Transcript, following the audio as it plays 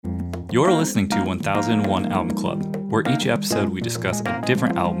You're listening to 1001 Album Club, where each episode we discuss a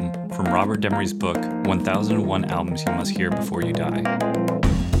different album from Robert Dimery's book, 1001 Albums You Must Hear Before You Die.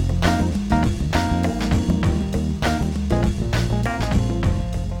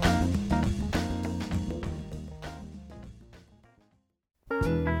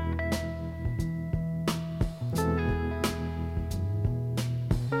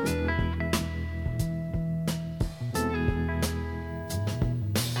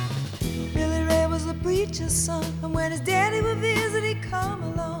 Preacher's son, and when his daddy would visit, he'd come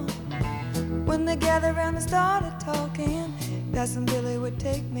along. When they gathered around and started talking, Cousin Billy would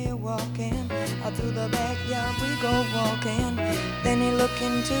take me walking. Out through the backyard we go walking. Then he looked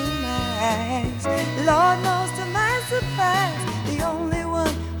into my eyes. Lord knows to my surprise, the only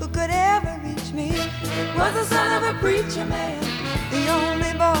one who could ever reach me was the son of a preacher man. The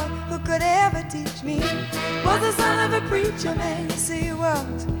only boy who could ever teach me was the son of a preacher man. Yes, he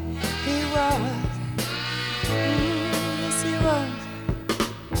was. He was. Yes, he was.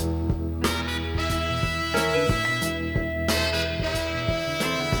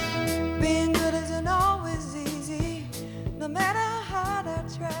 Being good isn't always easy, no matter how hard I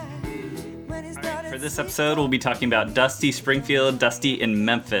try. When he started For this episode, we'll be talking about Dusty Springfield, Dusty in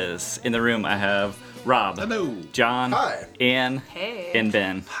Memphis. In the room, I have Rob, Hello, John, Hi. Ann, Hey. and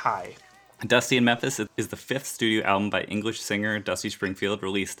Ben. Hi. Dusty in Memphis is the fifth studio album by English singer Dusty Springfield,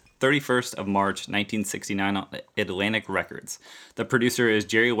 released 31st of March 1969 on Atlantic Records. The producer is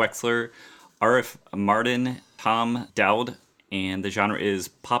Jerry Wexler, Arif Martin, Tom Dowd, and the genre is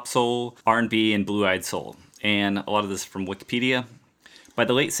pop soul, R&B, and blue-eyed soul. And a lot of this from Wikipedia. By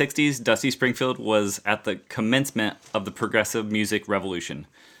the late 60s, Dusty Springfield was at the commencement of the progressive music revolution,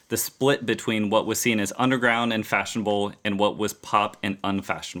 the split between what was seen as underground and fashionable and what was pop and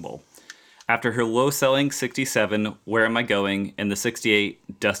unfashionable. After her low-selling 67, Where Am I Going, and the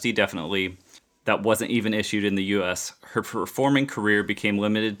 68, Dusty Definitely, that wasn't even issued in the US, her performing career became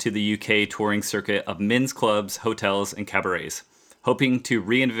limited to the UK touring circuit of men's clubs, hotels, and cabarets. Hoping to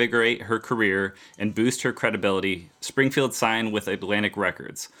reinvigorate her career and boost her credibility, Springfield signed with Atlantic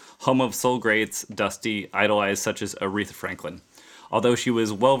Records, home of soul greats Dusty idolized such as Aretha Franklin. Although she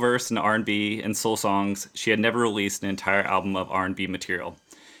was well-versed in R&B and soul songs, she had never released an entire album of R&B material.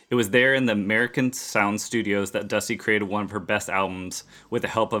 It was there in the American Sound Studios that Dusty created one of her best albums with the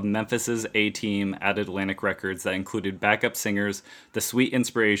help of Memphis's A-Team at Atlantic Records that included backup singers, the Sweet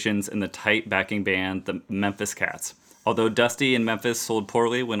Inspirations, and the tight backing band, the Memphis Cats. Although Dusty in Memphis sold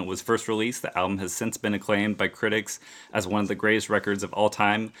poorly when it was first released, the album has since been acclaimed by critics as one of the greatest records of all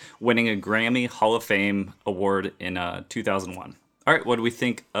time, winning a Grammy Hall of Fame award in 2001. All right, what do we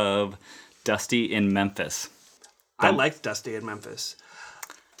think of Dusty in Memphis? I liked Dusty in Memphis.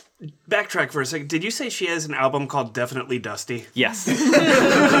 Backtrack for a second. Did you say she has an album called Definitely Dusty? Yes. And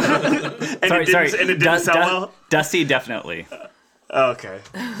it didn't sell well? Dusty Definitely. Okay.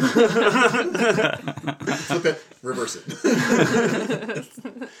 Flip it, reverse it.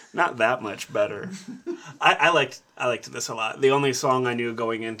 Not that much better. I liked this a lot. The only song I knew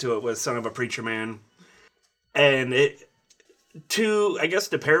going into it was Son of a Preacher Man. And to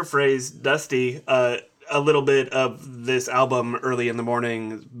paraphrase Dusty, a little bit of this album early in the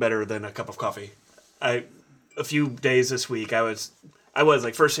morning is better than a cup of coffee. A few days this week, I was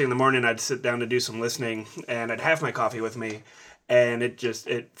like first thing in the morning, I'd sit down to do some listening and I'd have my coffee with me and it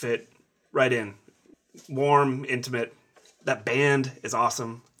fit right in. Warm, intimate. That band is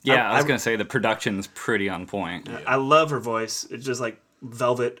awesome. Yeah, I was going to say the production's pretty on point. I love her voice. It's just like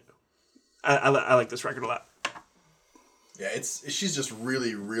velvet. I like this record a lot. Yeah, she's just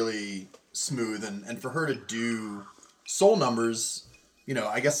really, really smooth, and for her to do soul numbers,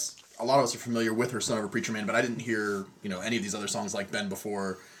 I guess a lot of us are familiar with her Son of a Preacher Man, but I didn't hear, any of these other songs like Ben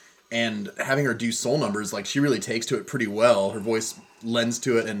before, and having her do soul numbers, like, she really takes to it pretty well. Her voice lends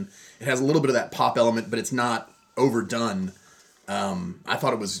to it, and it has a little bit of that pop element, but it's not overdone. I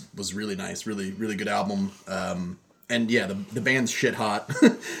thought it was really nice, really, really good album, and yeah, the band's shit hot,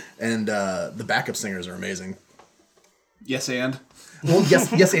 and the backup singers are amazing. Yes, and? Well,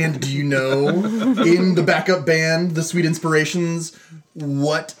 yes, and do you know, in the backup band, the Sweet Inspirations,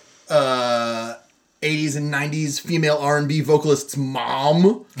 what 80s and 90s female R&B vocalist's mom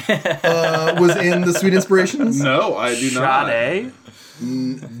was in the Sweet Inspirations? No, I do not. Sade?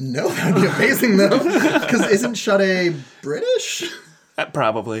 No, that would be amazing, though. Because isn't Sade British?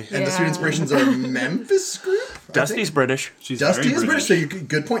 Probably. And the Sweet Inspirations are a Memphis group? Dusty's British. Dusty is British, so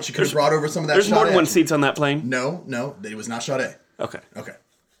good point. She could have brought over some of that There's Sade. more than one seats on that plane. No, it was not Sade. Okay. Okay.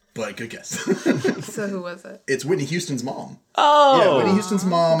 but good guess. So who was it? It's Whitney Houston's mom. Oh! Yeah, Whitney Houston's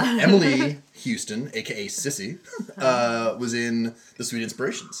mom, Emily Houston, aka Sissy, was in The Sweet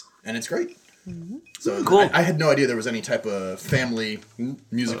Inspirations, and it's great. So Cool. I had no idea there was any type of family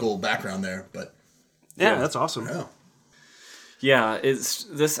musical background there, but Yeah, that's awesome. yeah. Yeah,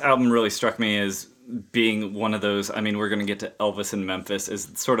 this album really struck me as being one of those. I mean, we're gonna get to Elvis in Memphis is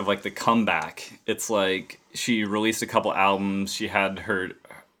sort of like the comeback. It's like she released a couple albums. She had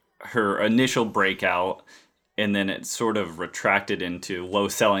her initial breakout, and then it sort of retracted into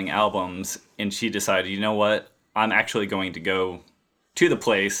low-selling albums. And she decided, you know what? I'm actually going to go to the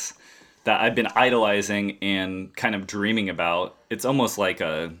place that I've been idolizing and kind of dreaming about. It's almost like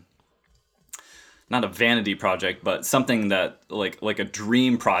not a vanity project, but something that like a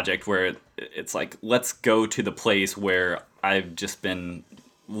dream project where it's like, let's go to the place where I've just been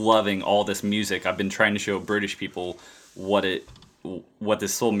loving all this music. I've been trying to show British people what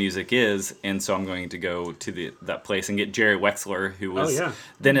this soul music is, and so I'm going to go to that place and get Jerry Wexler, who was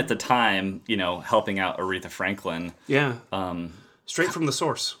then at the time, helping out Aretha Franklin. Yeah. Straight from the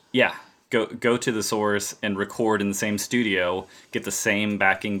source. Yeah. Go to the source and record in the same studio, get the same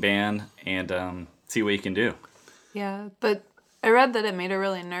backing band, and see what you can do. Yeah, but I read that it made her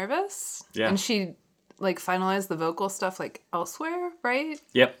really nervous. Yeah. And she finalized the vocal stuff elsewhere, right?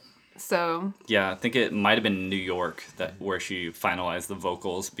 Yep. So Yeah, I think it might have been New York where she finalized the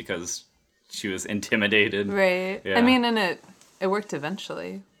vocals because she was intimidated. right. Yeah. I mean, and it worked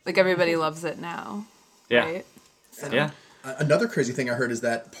eventually. Everybody loves it now. Yeah. Right? Yeah. Another crazy thing I heard is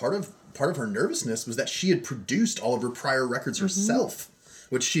that part of her nervousness was that she had produced all of her prior records herself,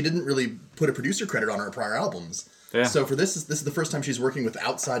 which she didn't really put a producer credit on her prior albums. Yeah. So for this is the first time she's working with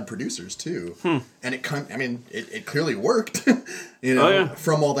outside producers too, and it clearly worked.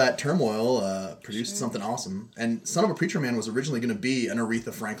 From all that turmoil, produced something awesome. And "Son of a Preacher Man" was originally going to be an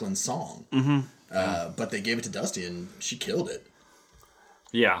Aretha Franklin song, but they gave it to Dusty, and she killed it.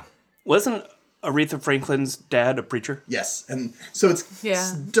 Yeah. Wasn't Aretha Franklin's dad a preacher? Yes, and so it's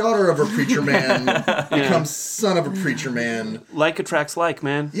Yeah. daughter of a preacher man becomes son of a preacher man. Like attracts like,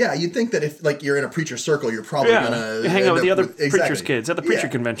 man. Yeah, you'd think that if you're in a preacher circle, you're probably gonna You hang out with the other exactly. preacher's kids at the preacher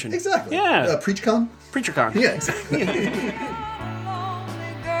convention. Exactly. Yeah. PreachCon. PreacherCon. Yeah, exactly.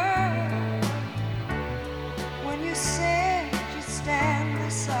 Lonely girl, when you said you'd stand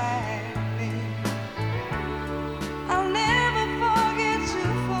beside me, I'll never forget you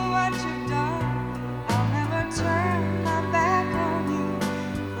for what you've done. I'll never turn my back on you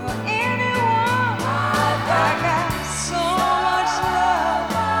for anyone. I got so much love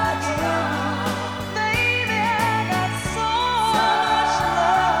for you, baby. I got so much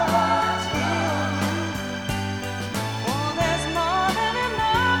love for you. Oh, there's more than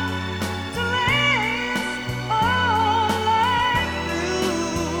enough to last all like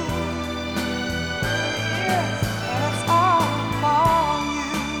blue. Yes, and it's all for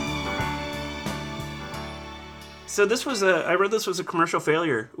you. So I read this was a commercial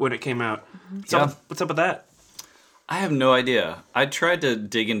failure when it came out. What's up with that? I have no idea. I tried to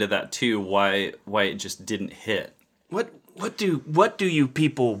dig into that too, why it just didn't hit. What do you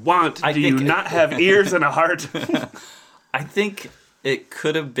people want? I Do you think- not have ears and a heart? I think it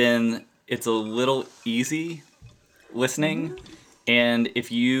could have been, it's a little easy listening, and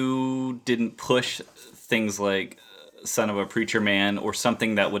if you didn't push things like Son of a Preacher Man or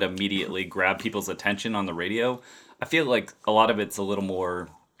something that would immediately grab people's attention on the radio, I feel like a lot of it's a little more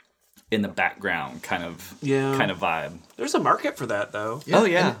in the background kind of vibe. There's a market for that, though. Oh,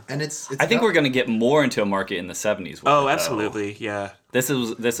 yeah. and it's I think we're going to get more into a market in the 70s. with Oh, it, though. absolutely, yeah. This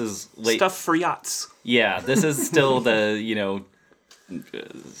is late. Stuff for yachts. Yeah, this is still the,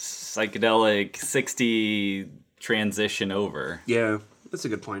 psychedelic 60 transition over. Yeah, that's a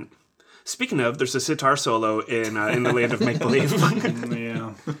good point. Speaking of, there's a sitar solo in the Land of Make Believe.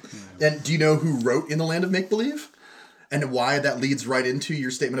 Yeah. And do you know who wrote "In the Land of Make Believe"? And why that leads right into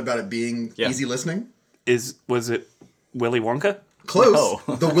your statement about it being easy listening? Was it Willy Wonka? Close. Oh.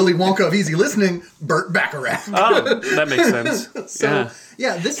 The Willy Wonka of easy listening, Burt Bacharach. Oh, that makes sense. So,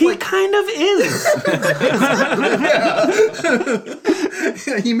 yeah, this He kind of is.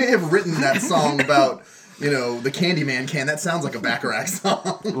 he may have written that song about, the Candyman can. That sounds like a Bacharach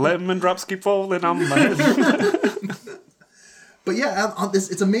song. Lemon drops keep falling on my head. But yeah,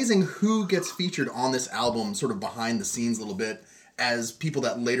 it's amazing who gets featured on this album, sort of behind the scenes a little bit, as people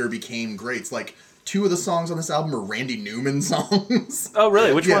that later became greats. Like, 2 of the songs on this album are Randy Newman songs. Oh,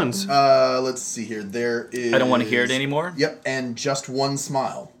 really? Which ones? Let's see here. There is... I Don't Want to Hear It Anymore? Yep, and Just One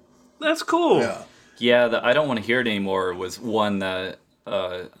Smile. That's cool. Yeah. Yeah, the I Don't Want to Hear It Anymore was one that,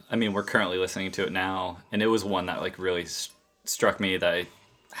 we're currently listening to it now, and it was one that, really struck me that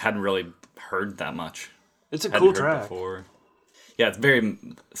hadn't really heard that much. It's a Hadn't cool heard track. before. Yeah, it's very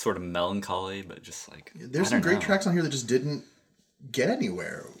sort of melancholy, but just like There's I some don't great know. tracks on here that just didn't get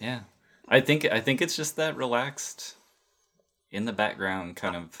anywhere. Yeah, I think it's just that relaxed, in the background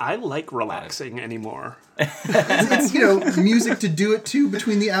kind of. I like relaxing anymore. It's, music to do it to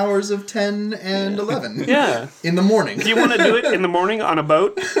between the hours of 10 and 11. Yeah. In the morning. Do you want to do it in the morning on a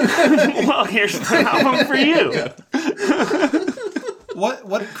boat? Well, here's the album for you.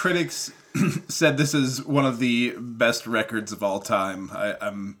 What critics said this is one of the best records of all time?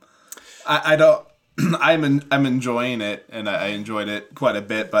 I'm enjoying it, and I enjoyed it quite a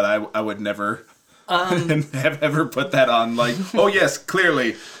bit, but I would never have ever put that on. Like, oh yes,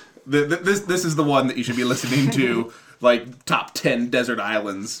 clearly, this is the one that you should be listening to. Like top 10 desert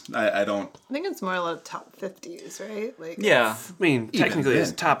islands. I don't. I think it's more like top 50s, right? Like Yeah, I mean, technically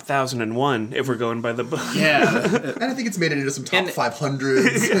it's then. top 1001 if we're going by the book. Yeah. And I think it's made it into some top And-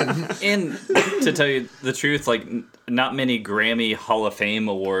 500s. and to tell you the truth, like not many Grammy Hall of Fame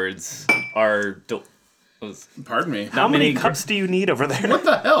awards are. Pardon me. How many many cups do you need over there? What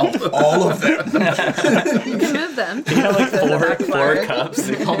the hell? All of them. you can move them. Four cups.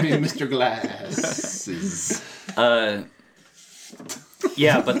 They call me Mr. Glasses.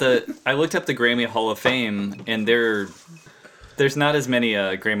 Yeah, but I looked up the Grammy Hall of Fame, and there's not as many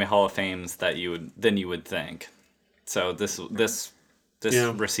Grammy Hall of Fames that you would think. So this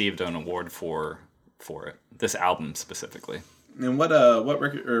Yeah. received an award for it. This album specifically. And what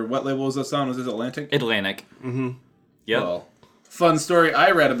record or what label was this on? Was this Atlantic? Atlantic. Mm-hmm. Yep. Well, fun story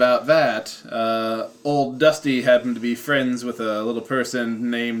I read about that. Old Dusty happened to be friends with a little person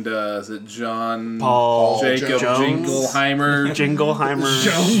named is it John Paul Jacob Jones? Jingleheimer Jingleheimer.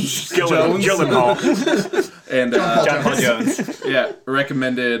 Jones. Gyllenhaal. And John Paul Jones. yeah,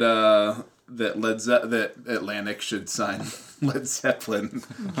 recommended that Atlantic should sign Led Zeppelin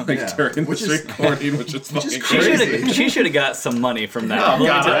during Which this is- recording, which is fucking crazy. She should have got some money from that. Oh, God, Let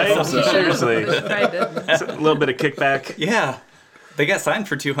me tell you I hope something. so. Seriously. Probably did. A little bit of kickback. Yeah, they got signed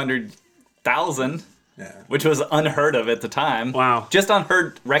for $200,000, Yeah. which was unheard of at the time. Wow. Just on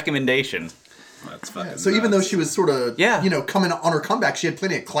her recommendation. That's fucking So even though nuts. she was sort of, Yeah. coming on her comeback, she had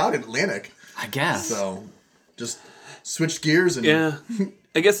plenty of clout in Atlantic. I guess. So just switched gears and Yeah.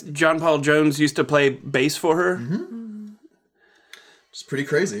 I guess John Paul Jones used to play bass for her. it's pretty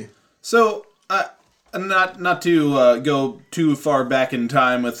crazy. So, not to go too far back in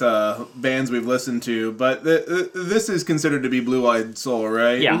time with bands we've listened to, but this is considered to be Blue-Eyed Soul,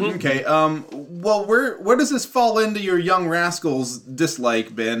 right? Yeah. Okay. Well, where does this fall into your Young Rascals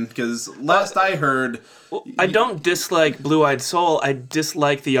dislike, Ben? Because last I heard, I don't dislike Blue-Eyed Soul. I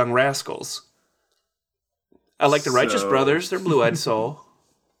dislike the Young Rascals. I like the Righteous So- Brothers. They're Blue-Eyed Soul.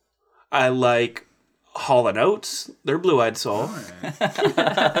 I like Hall & Oates. They're Blue-Eyed Soul.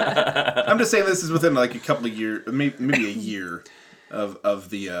 I'm just saying this is within like a couple of years, maybe a year of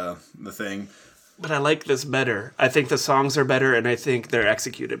the thing. But I like this better. I think the songs are better, and I think they're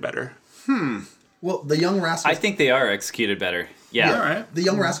executed better. Well, the Young Rascals. I think they are executed better. Yeah. All right. the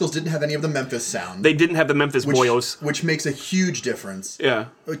Young Rascals didn't have any of the Memphis sound. They didn't have the Memphis Boyos. Which makes a huge difference. Yeah.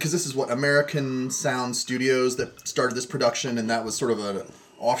 Because this is what American Sound Studios that started this production, and that was sort of an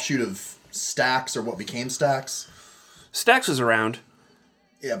offshoot of Stax, or what became Stax. Stax was around.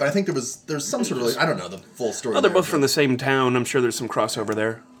 Yeah, but I think there's some sort of, I don't know the full story. Oh, they're there, both but- from the same town. I'm sure there's some crossover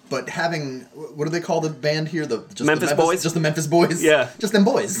there. But having, what do they call the band here? Memphis Boys? Just the Memphis Boys? Yeah. Just them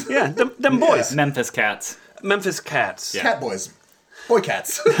boys. Yeah, them boys. Memphis Cats. Memphis Cats. Yeah. Cat boys. Boy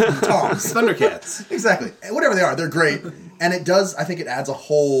cats. Toms. Thundercats. Exactly. And whatever they are, they're great. And it does, I think it adds a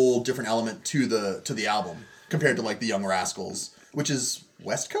whole different element to the album compared to like the Young Rascals, which is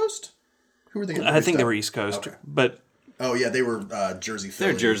West Coast? Who were they? I think they were East Coast, Okay. but Oh yeah, they were Jersey.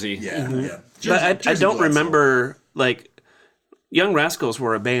 Philly. They're Jersey. Yeah, yeah. but I Jersey don't Blood remember like Young Rascals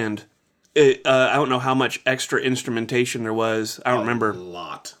were a band. I don't know how much extra instrumentation there was. I don't A remember.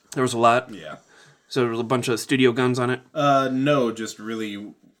 lot. There was a lot. Yeah. So there was a bunch of studio guns on it. No, just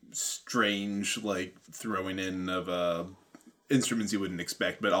really strange, like throwing in of instruments you wouldn't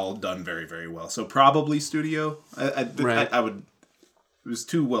expect, but all done very, very well. So probably studio. Right. I would. It was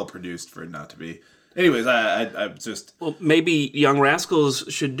too well produced for it not to be. Anyways, I just. Well, maybe Young Rascals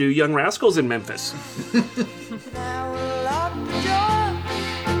should do Young Rascals in Memphis. Now we'll lock the door,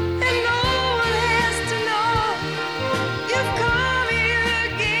 and no one has to know you've come here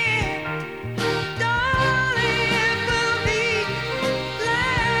again. Darling, it will be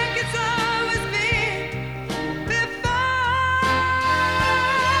like it's always been before.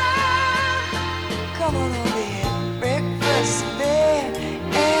 Come on over here, breakfast in bed,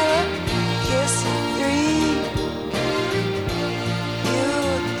 and a kiss at 3. You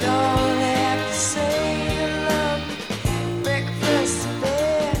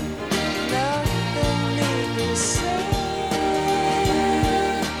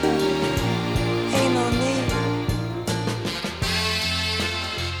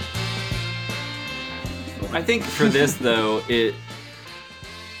I think for this though,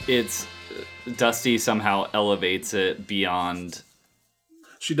 it's Dusty somehow elevates it beyond.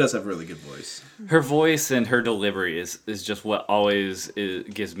 She does have a really good voice. Her voice and her delivery is just what always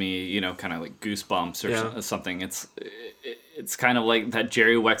gives me, kind of like goosebumps or something. It's kind of like that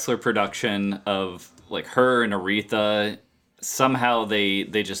Jerry Wexler production of like her and Aretha. Somehow they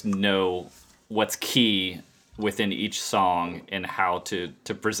just know what's key within each song and how to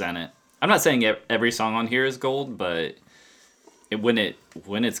present it. I'm not saying every song on here is gold, but when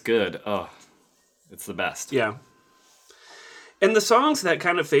it's good, it's the best. Yeah. And the songs that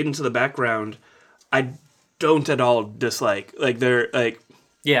kind of fade into the background, I don't at all dislike. Like, they're, like...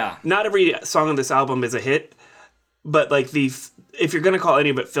 Yeah. Not every song on this album is a hit, but, like, if you're going to call any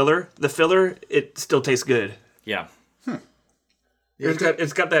of it filler, the filler, it still tastes good. Yeah.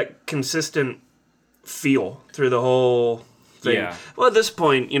 It's got that consistent feel through the whole thing. Yeah. Well, at this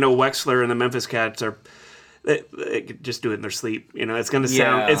point, Wexler and the Memphis Cats are... They could just do it in their sleep. It's going to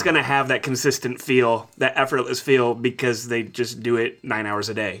sound... It's going to have that consistent feel, that effortless feel, because they just do it 9 hours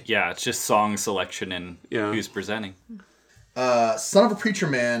a day. Yeah, it's just song selection and who's presenting. Son of a Preacher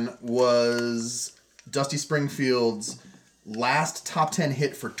Man was Dusty Springfield's last top 10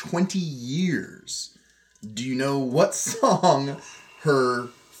 hit for 20 years. Do you know what song her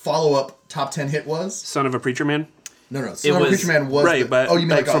follow-up top 10 hit was? Son of a Preacher Man? No. Son of a Preacher Man was... Right, but... Oh, you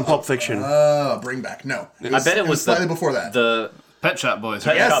mean like from Pulp Fiction. Bring Back. No. I bet it was slightly before that. The Pet Shop Boys.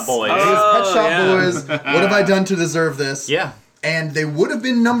 Pet Shop Boys. It was Pet Shop Boys. What have I done to deserve this? Yeah. And they would have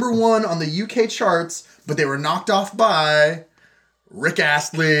been number one on the UK charts, but they were knocked off by Rick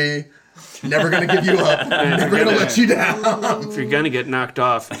Astley. Never gonna give you up. Never gonna let you down. If you're gonna get knocked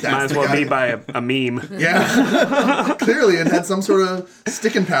off, might as well be by a meme. Yeah. Clearly it had some sort of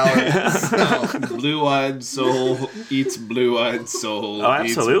sticking power. So. Blue-eyed soul eats blue-eyed soul. Oh,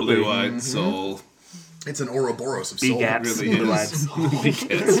 absolutely. Eats blue-eyed soul. It's an Ouroboros of soul. Begats. Really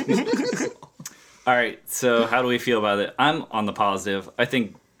is. All right, so how do we feel about it? I'm on the positive. I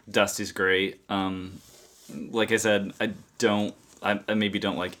think Dusty's great. Like I said, I maybe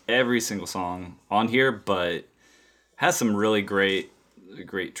don't like every single song on here, but has some really great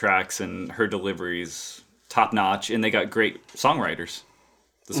tracks, and her delivery's top notch, and they got great songwriters.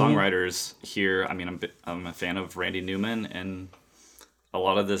 The songwriters here, I mean, I'm a fan of Randy Newman, and a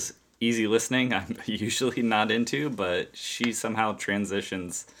lot of this easy listening I'm usually not into, but she somehow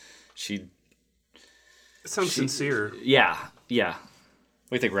transitions. It sounds sincere. Yeah. What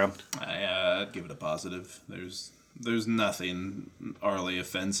do you think, Rob? I'd give it a positive. There's nothing orally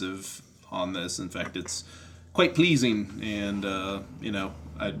offensive on this. In fact, it's quite pleasing, and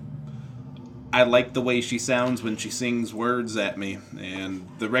I like the way she sounds when she sings words at me, and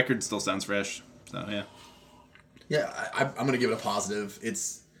the record still sounds fresh. So yeah. Yeah, I'm gonna give it a positive.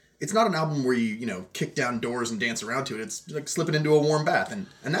 It's not an album where you kick down doors and dance around to it. It's like slipping into a warm bath, and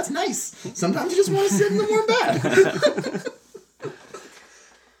that's nice. Sometimes you just want to sit in the warm bath.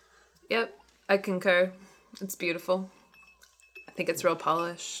 Yep, I concur. It's beautiful. I think it's real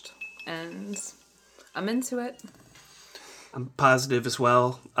polished, and I'm into it. I'm positive as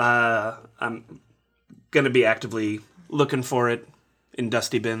well. I'm going to be actively looking for it in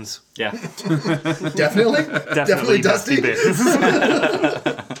dusty bins. Yeah. Definitely dusty bins.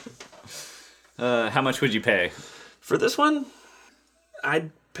 How much would you pay? For this one,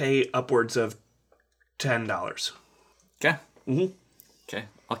 I'd pay upwards of $10. Okay. Mm-hmm. Okay.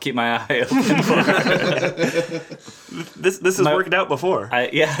 I'll keep my eye open for it. This has worked out before.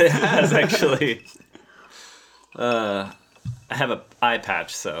 Yeah, it has actually. I have an eye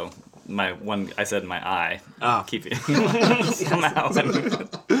patch, so I said my eye. Oh. Keep it somehow.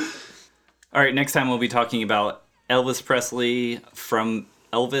 All right, next time we'll be talking about Elvis Presley from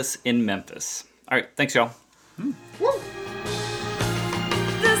Elvis in Memphis. All right, thanks, y'all. Woo.